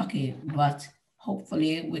I was lucky. But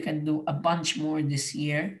hopefully, we can do a bunch more this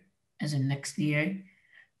year, as in next year,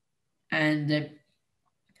 and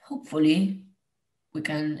hopefully, we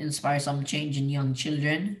can inspire some change in young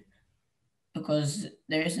children because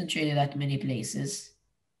there isn't really that many places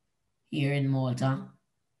here in Malta.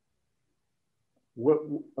 What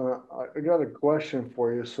I got a question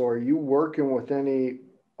for you. So, are you working with any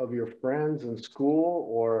of your friends in school,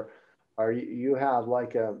 or Are you have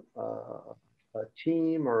like a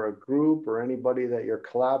team or a group or anybody that you're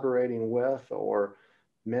collaborating with, or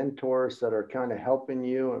mentors that are kind of helping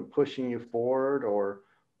you and pushing you forward, or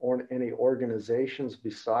any organizations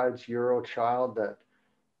besides Eurochild that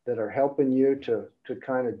are helping you to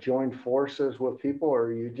kind of join forces with people, or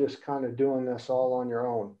are you just kind of doing this all on your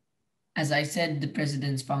own? As I said, the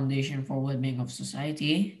President's Foundation for Wellbeing of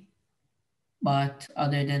Society. But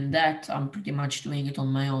other than that, I'm pretty much doing it on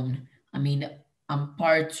my own. I mean, I'm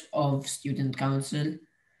part of student council,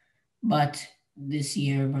 but this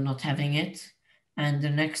year we're not having it. And the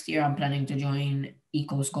next year I'm planning to join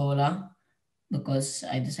Eco Scola because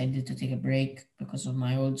I decided to take a break because of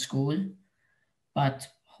my old school. But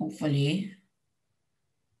hopefully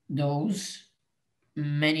those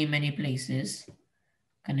many places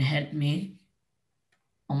can help me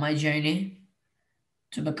on my journey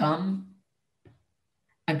to become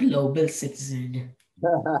a global citizen.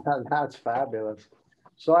 That's fabulous.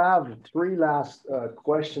 So I have three last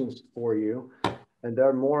questions for you, and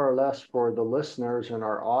they're more or less for the listeners and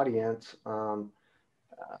our audience.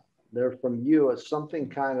 They're from you. It's something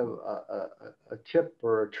kind of a tip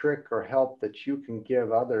or a trick or help that you can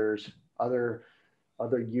give others, other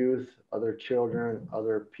youth, other children,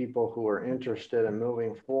 other people who are interested in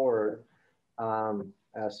moving forward,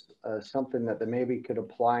 as something that they maybe could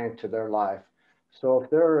apply into their life. So, if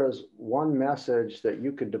there is one message that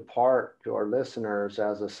you could depart to our listeners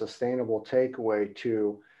as a sustainable takeaway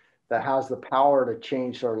to that has the power to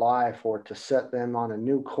change their life or to set them on a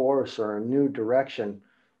new course or a new direction,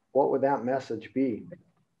 what would that message be?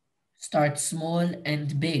 Start small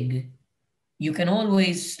and big. You can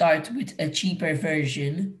always start with a cheaper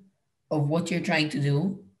version of what you're trying to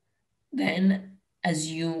do. Then,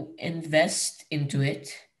 as you invest into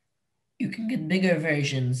it, you can get bigger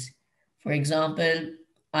versions. For example,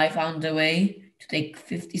 I found a way to take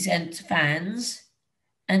 50-cent fans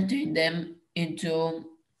and turn them into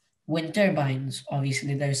wind turbines.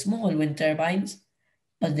 Obviously, they're small wind turbines,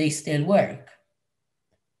 but they still work.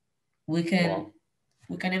 We can Well,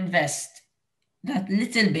 we can invest that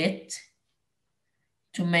little bit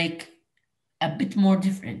to make a bit more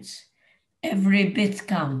difference. Every bit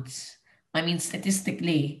counts. I mean,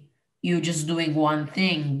 statistically, you just doing one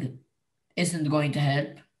thing isn't going to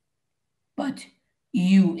help, but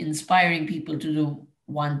you inspiring people to do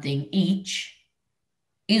one thing each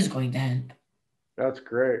is going to help. that's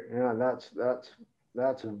great. Yeah,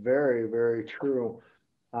 that's very, very true.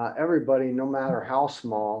 Everybody, no matter how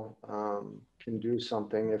small, can do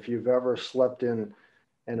something. If you've ever slept in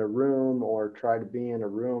a room or tried to be in a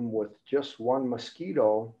room with just one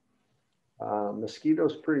mosquito,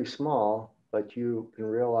 mosquito's pretty small, but you can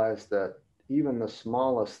realize that even the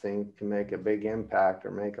smallest thing can make a big impact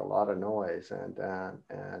or make a lot of noise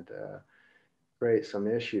and create some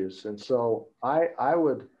issues. And so I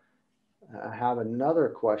would have another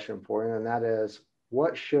question for you, and that is,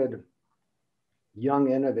 what should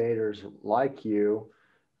young innovators like you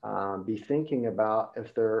be thinking about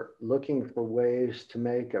if they're looking for ways to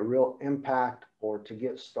make a real impact or to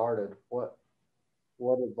get started?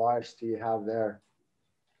 What advice do you have there?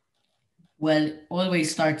 Well,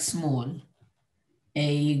 always start small.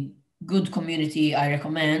 A good community I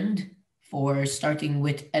recommend for starting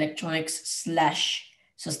with electronics slash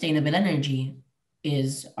sustainable energy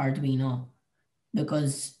is Arduino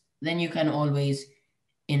because then you can always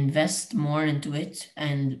invest more into it.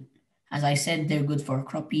 And as I said, they're good for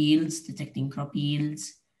crop yields, detecting crop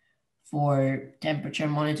yields, for temperature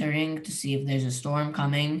monitoring to see if there's a storm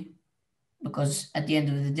coming. Because at the end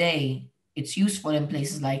of the day, it's useful in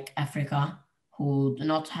places like Africa who do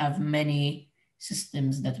not have many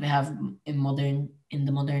systems that we have in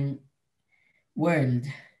the modern world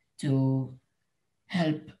to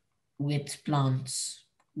help with plants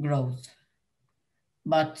growth.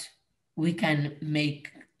 But we can make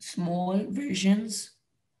small versions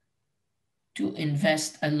to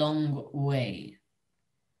invest a long way.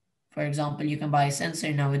 For example, you can buy a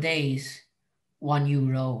sensor nowadays,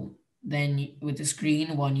 €1. Then with the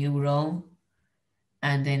screen, €1.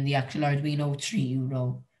 And then the actual Arduino,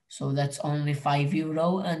 €3. So that's only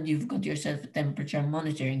 €5, and you've got yourself a temperature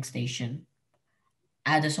monitoring station.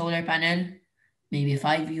 Add a solar panel, maybe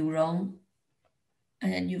 €5,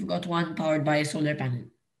 and then you've got one powered by a solar panel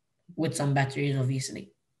with some batteries,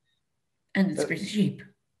 obviously. And it's Uh, pretty cheap.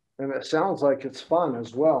 And it sounds like it's fun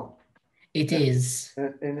as well. It is.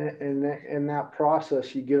 In that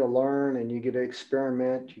process, you get to learn and you get to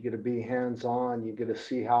experiment, you get to be hands on, you get to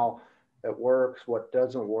see how it works, what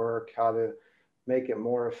doesn't work, how to make it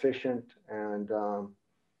more efficient. And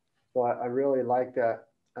so I really like that.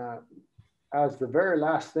 As the very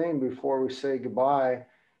last thing before we say goodbye,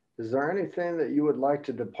 Is there anything that you would like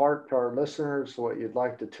to depart to our listeners, what you'd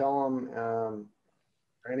like to tell them,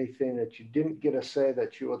 or anything that you didn't get to say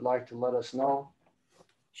that you would like to let us know?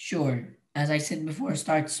 Sure. As I said before,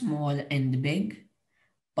 start small and big,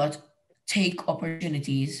 but take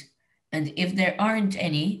opportunities. And if there aren't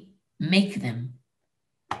any, make them.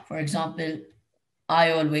 For example,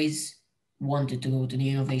 I always wanted to go to the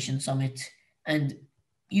Innovation Summit, and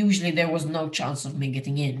usually there was no chance of me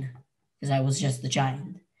getting in because I was just a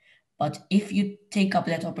child. But if you take up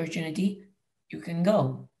that opportunity, you can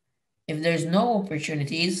go. If there's no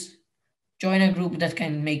opportunities, join a group that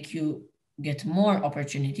can make you get more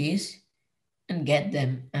opportunities and get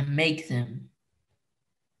them and make them.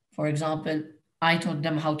 For example, I taught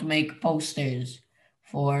them how to make posters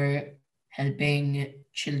for helping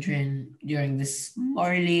children during this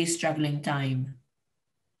morally struggling time.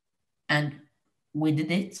 And we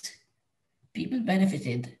did it. People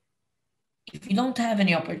benefited. If you don't have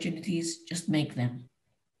any opportunities, just make them.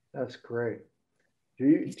 That's great.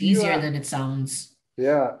 It's easier than it sounds.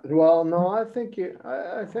 Yeah, well, no, I think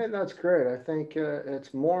that's great. I think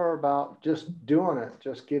it's more about just doing it,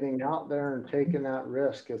 just getting out there and taking that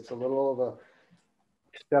risk. It's a little of a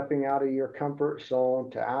stepping out of your comfort zone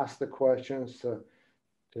to ask the questions, to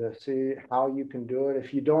see how you can do it.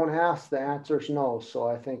 If you don't ask, the answer's no. So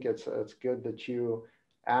I think it's good that you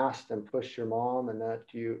asked and pushed your mom, and that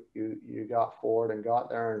you got forward and got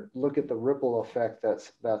there, and look at the ripple effect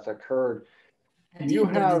that's occurred. At the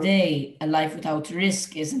end of the day, a life without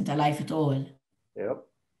risk isn't a life at all. Yep,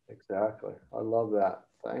 exactly. I love that.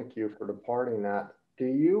 Thank you for departing that. Do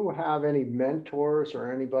you have any mentors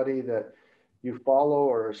or anybody that you follow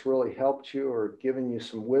or has really helped you or given you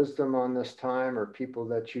some wisdom on this time, or people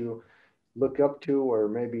that you look up to, or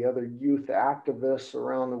maybe other youth activists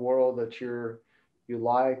around the world that you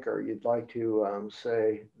like, or you'd like to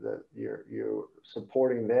say that you're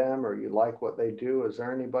supporting them, or you like what they do? Is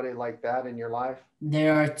there anybody like that in your life?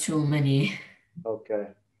 There are too many. Okay.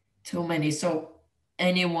 Too many. So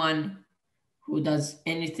anyone who does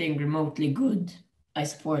anything remotely good, I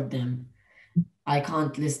support them. I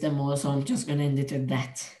can't list them all, so I'm just gonna end it at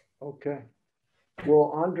that. Okay.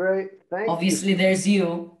 Well, Andre, thank Obviously, you. there's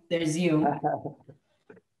you. There's you.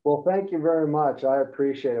 Well, thank you very much. I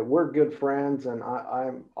appreciate it. We're good friends, and I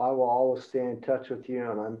will always stay in touch with you.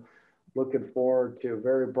 And I'm looking forward to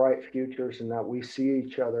very bright futures, and that we see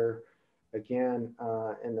each other again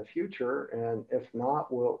in the future. And if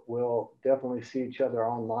not, we'll definitely see each other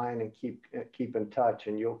online and keep in touch.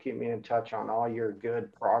 And you'll keep me in touch on all your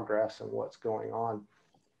good progress and what's going on.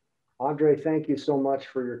 Andre, thank you so much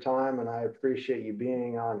for your time, and I appreciate you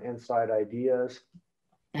being on Inside Ideas.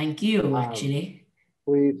 Thank you, actually.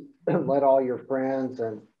 Please let all your friends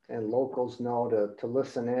and locals know to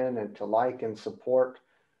listen in and to like and support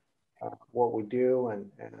what we do. And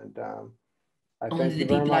I Only thank the you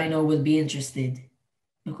very people much. I know will be interested,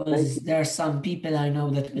 because there are some people I know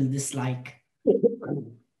that will dislike.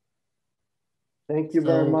 Thank you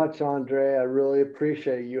very much, Andre. I really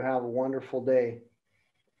appreciate it. You have a wonderful day.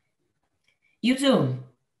 You too.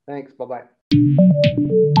 Thanks.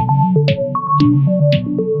 Bye-bye.